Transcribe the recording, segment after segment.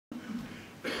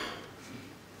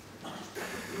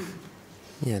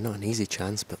Yeah, not an easy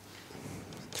chance, but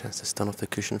a chance to stun off the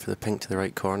cushion for the pink to the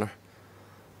right corner.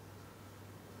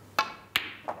 Yeah,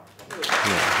 hit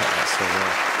that so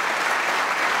well.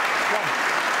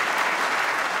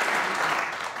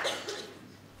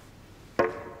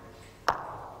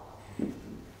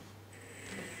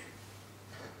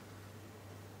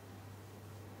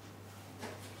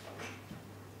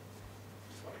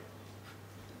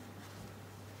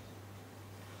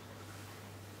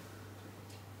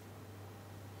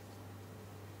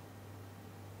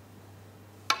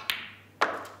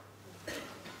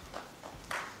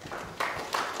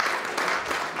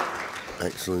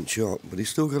 Excellent shot, but he's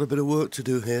still got a bit of work to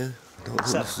do here. I don't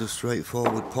think this is a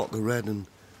straightforward pot the red and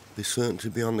be certain to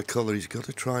be on the colour. He's got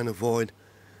to try and avoid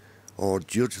or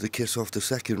judge the kiss off the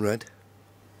second red.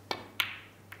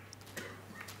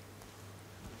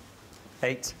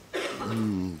 8.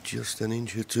 Just an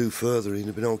inch or two further, he'd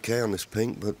have been okay on this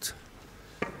pink, but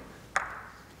it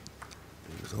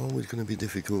was always going to be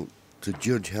difficult to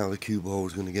judge how the cue ball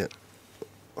was going to get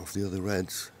off the other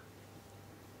reds.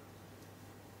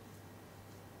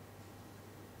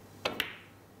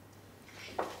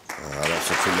 That's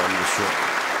a tremendous shot.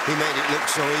 He made it look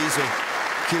so easy,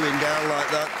 cueing down like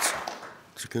that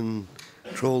to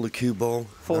control the cue ball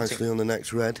 40. Nicely on the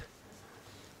next red.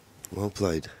 Well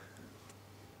played.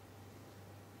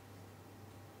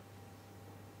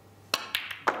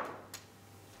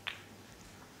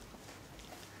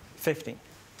 $15.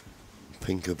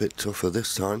 Pink a bit tougher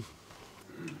this time.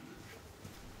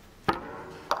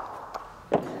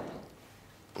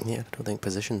 Yeah, I don't think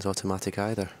position's automatic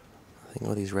either. I think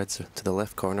all these reds are to the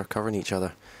left corner covering each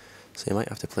other. So you might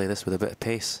have to play this with a bit of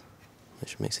pace,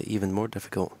 which makes it even more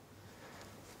difficult.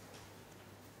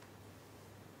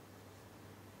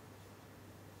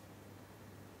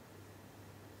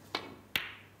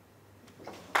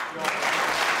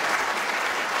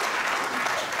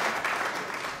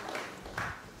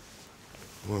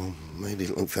 Well, made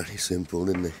it look very simple,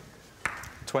 didn't he?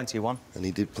 21. And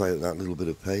he did play with that little bit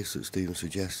of pace that Stephen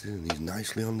suggested, and he's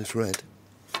nicely on this red.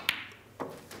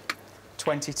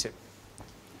 22.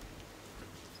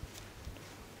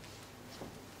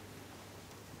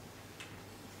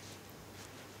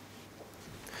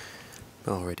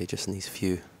 Already, just in these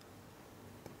few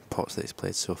pots that he's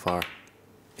played so far,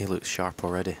 he looks sharp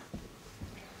already.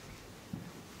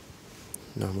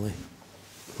 Normally,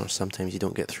 or sometimes you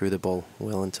don't get through the ball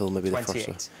well until maybe 28. the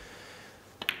first,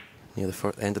 near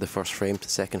the end of the first frame to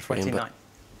second frame. 29. But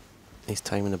he's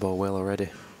timing the ball well already.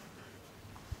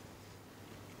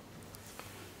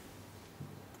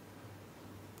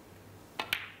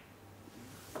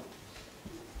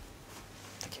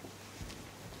 Thank you.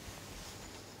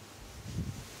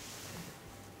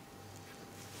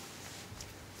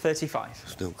 $35.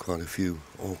 Still quite a few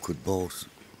awkward balls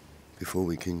before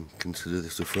we can consider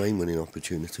this a frame-winning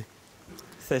opportunity.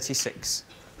 36.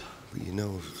 But you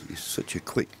know, he's such a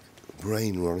quick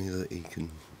brain, Ronnie, that he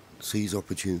can seize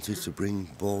opportunities to bring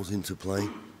balls into play.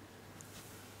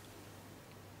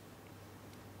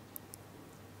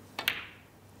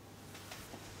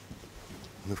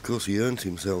 And of course he earned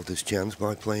himself this chance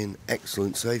by playing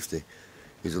excellent safety.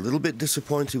 He's a little bit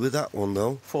disappointed with that one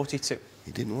though. 42.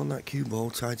 He didn't want that cue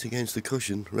ball tight against the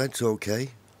cushion. Red's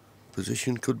okay.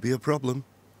 Position could be a problem.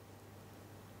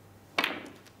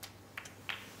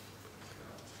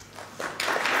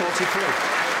 43.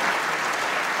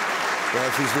 Well,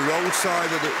 if he's the wrong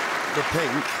side of the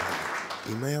pink,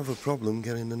 he may have a problem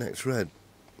getting the next red.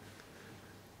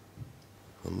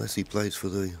 Unless he plays for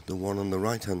the one on the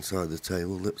right-hand side of the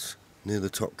table that's near the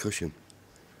top cushion.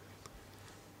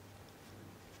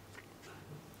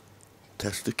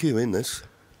 Test the cue in this.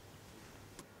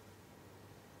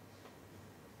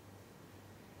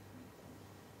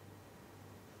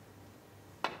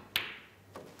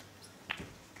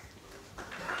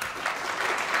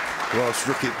 Well,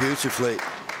 struck it beautifully.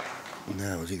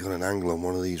 Now, has he got an angle on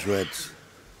one of these reds?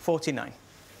 49.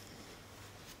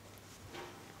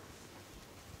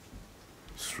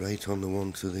 Straight on the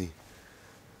one to the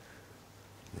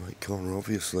right corner,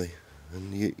 obviously.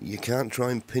 And you can't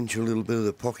try and pinch a little bit of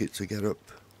the pocket to get up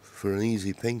for an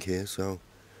easy pink here, so...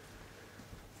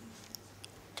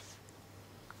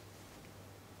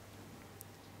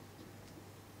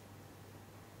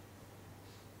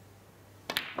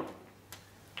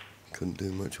 Couldn't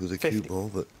do much with the 50. cue ball,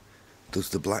 but does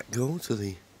the black go to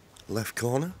the left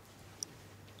corner?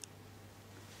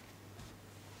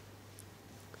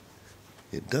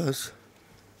 It does.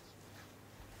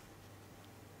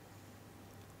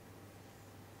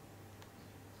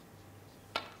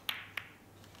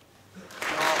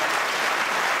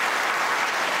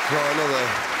 Well, another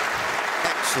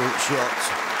excellent shot.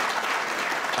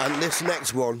 And this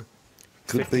next one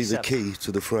could be the 57. key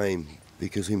to the frame,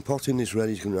 because in potting this red,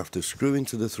 he's going to have to screw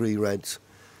into the 3 reds.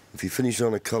 If he finishes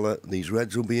on a colour, these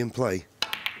reds will be in play.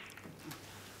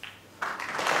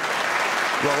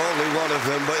 Well, only one of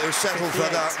them, but he'll settle 58.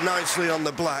 for that nicely on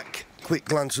the black. Quick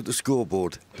glance at the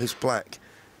scoreboard. This black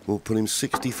will put him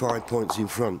 65 points in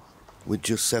front with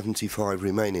just 75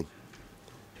 remaining.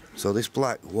 So this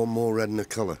black, one more red and a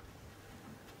colour.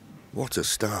 What a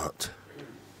start.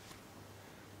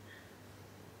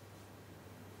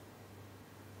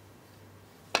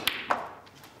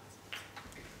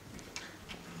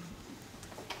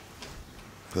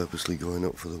 Purposely going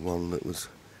up for the one that was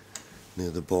near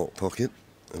the baulk pocket,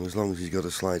 and as long as he's got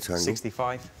a slight angle.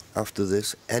 65. After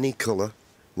this, any colour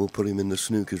will put him in the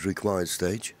snooker's required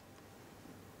stage.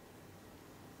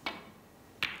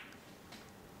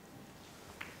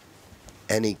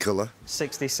 Any colour.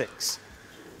 66.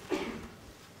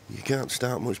 You can't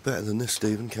start much better than this,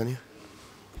 Stephen, can you?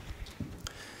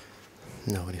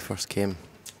 No, when he first came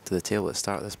to the table at the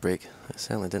start of this break, it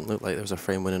certainly didn't look like there was a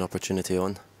frame-winning opportunity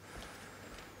on.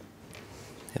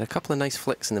 He had a couple of nice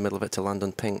flicks in the middle of it to land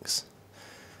on pinks.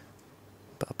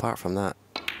 But apart from that,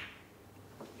 it's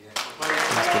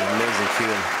been amazing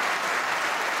queuing.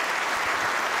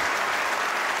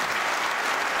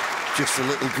 Just a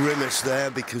little grimace there,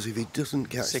 because if he doesn't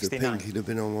catch 69. the pink, he'd have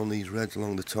been on one of these reds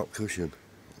along the top cushion.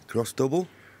 Cross double.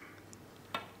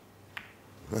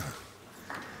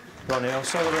 Ronnie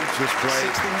O'Sullivan. Just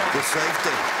played 69. the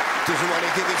safety. Doesn't want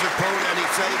to give his opponent any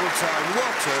table time.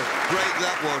 What a break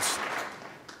that was.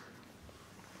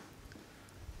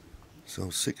 So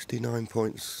 69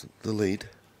 points the lead,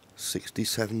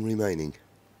 67 remaining.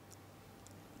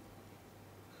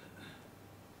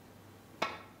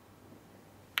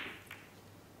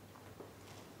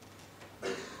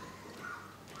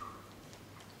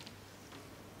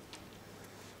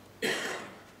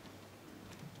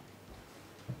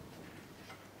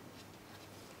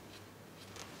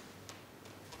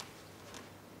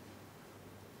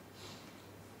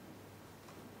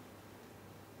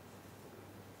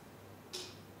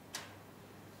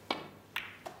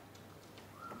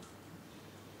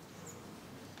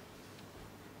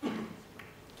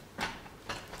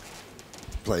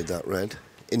 Played that red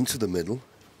into the middle,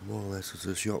 more or less as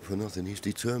a shot for nothing. He's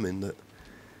determined that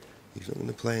he's not going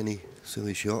to play any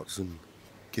silly shots and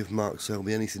give Mark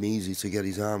Selby anything easy to get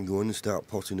his arm going and start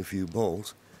potting a few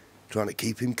balls, trying to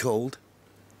keep him cold.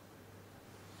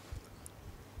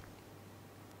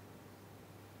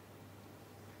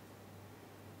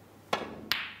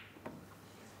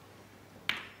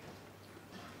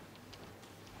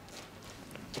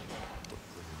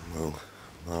 Well,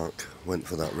 Mark went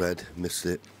for that red, missed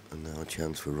it, and now a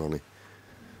chance for Ronnie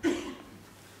to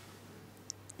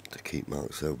keep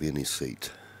Mark Selby in his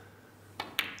seat.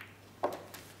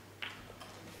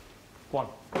 1.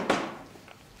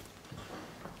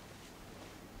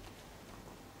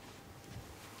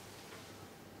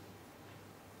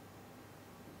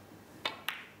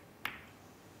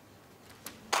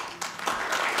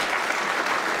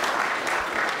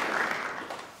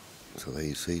 So there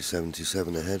you see,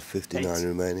 77 ahead, 59 8.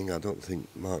 remaining. I don't think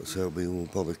Mark Selby will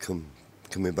bother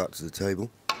coming back to the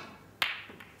table,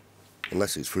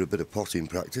 unless it's for a bit of potting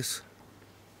practice.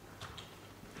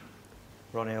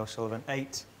 Ronnie O'Sullivan,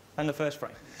 8. And the first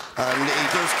frame. And he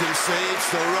does concede,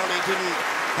 so Ronnie didn't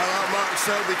allow Mark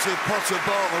Selby to pot a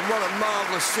ball. And what a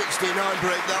marvellous 69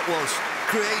 break that was,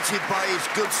 created by his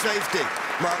good safety.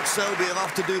 Mark Selby will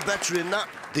have to do better in that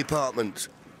department.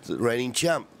 The reigning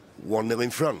champ, 1-0 in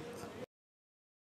front.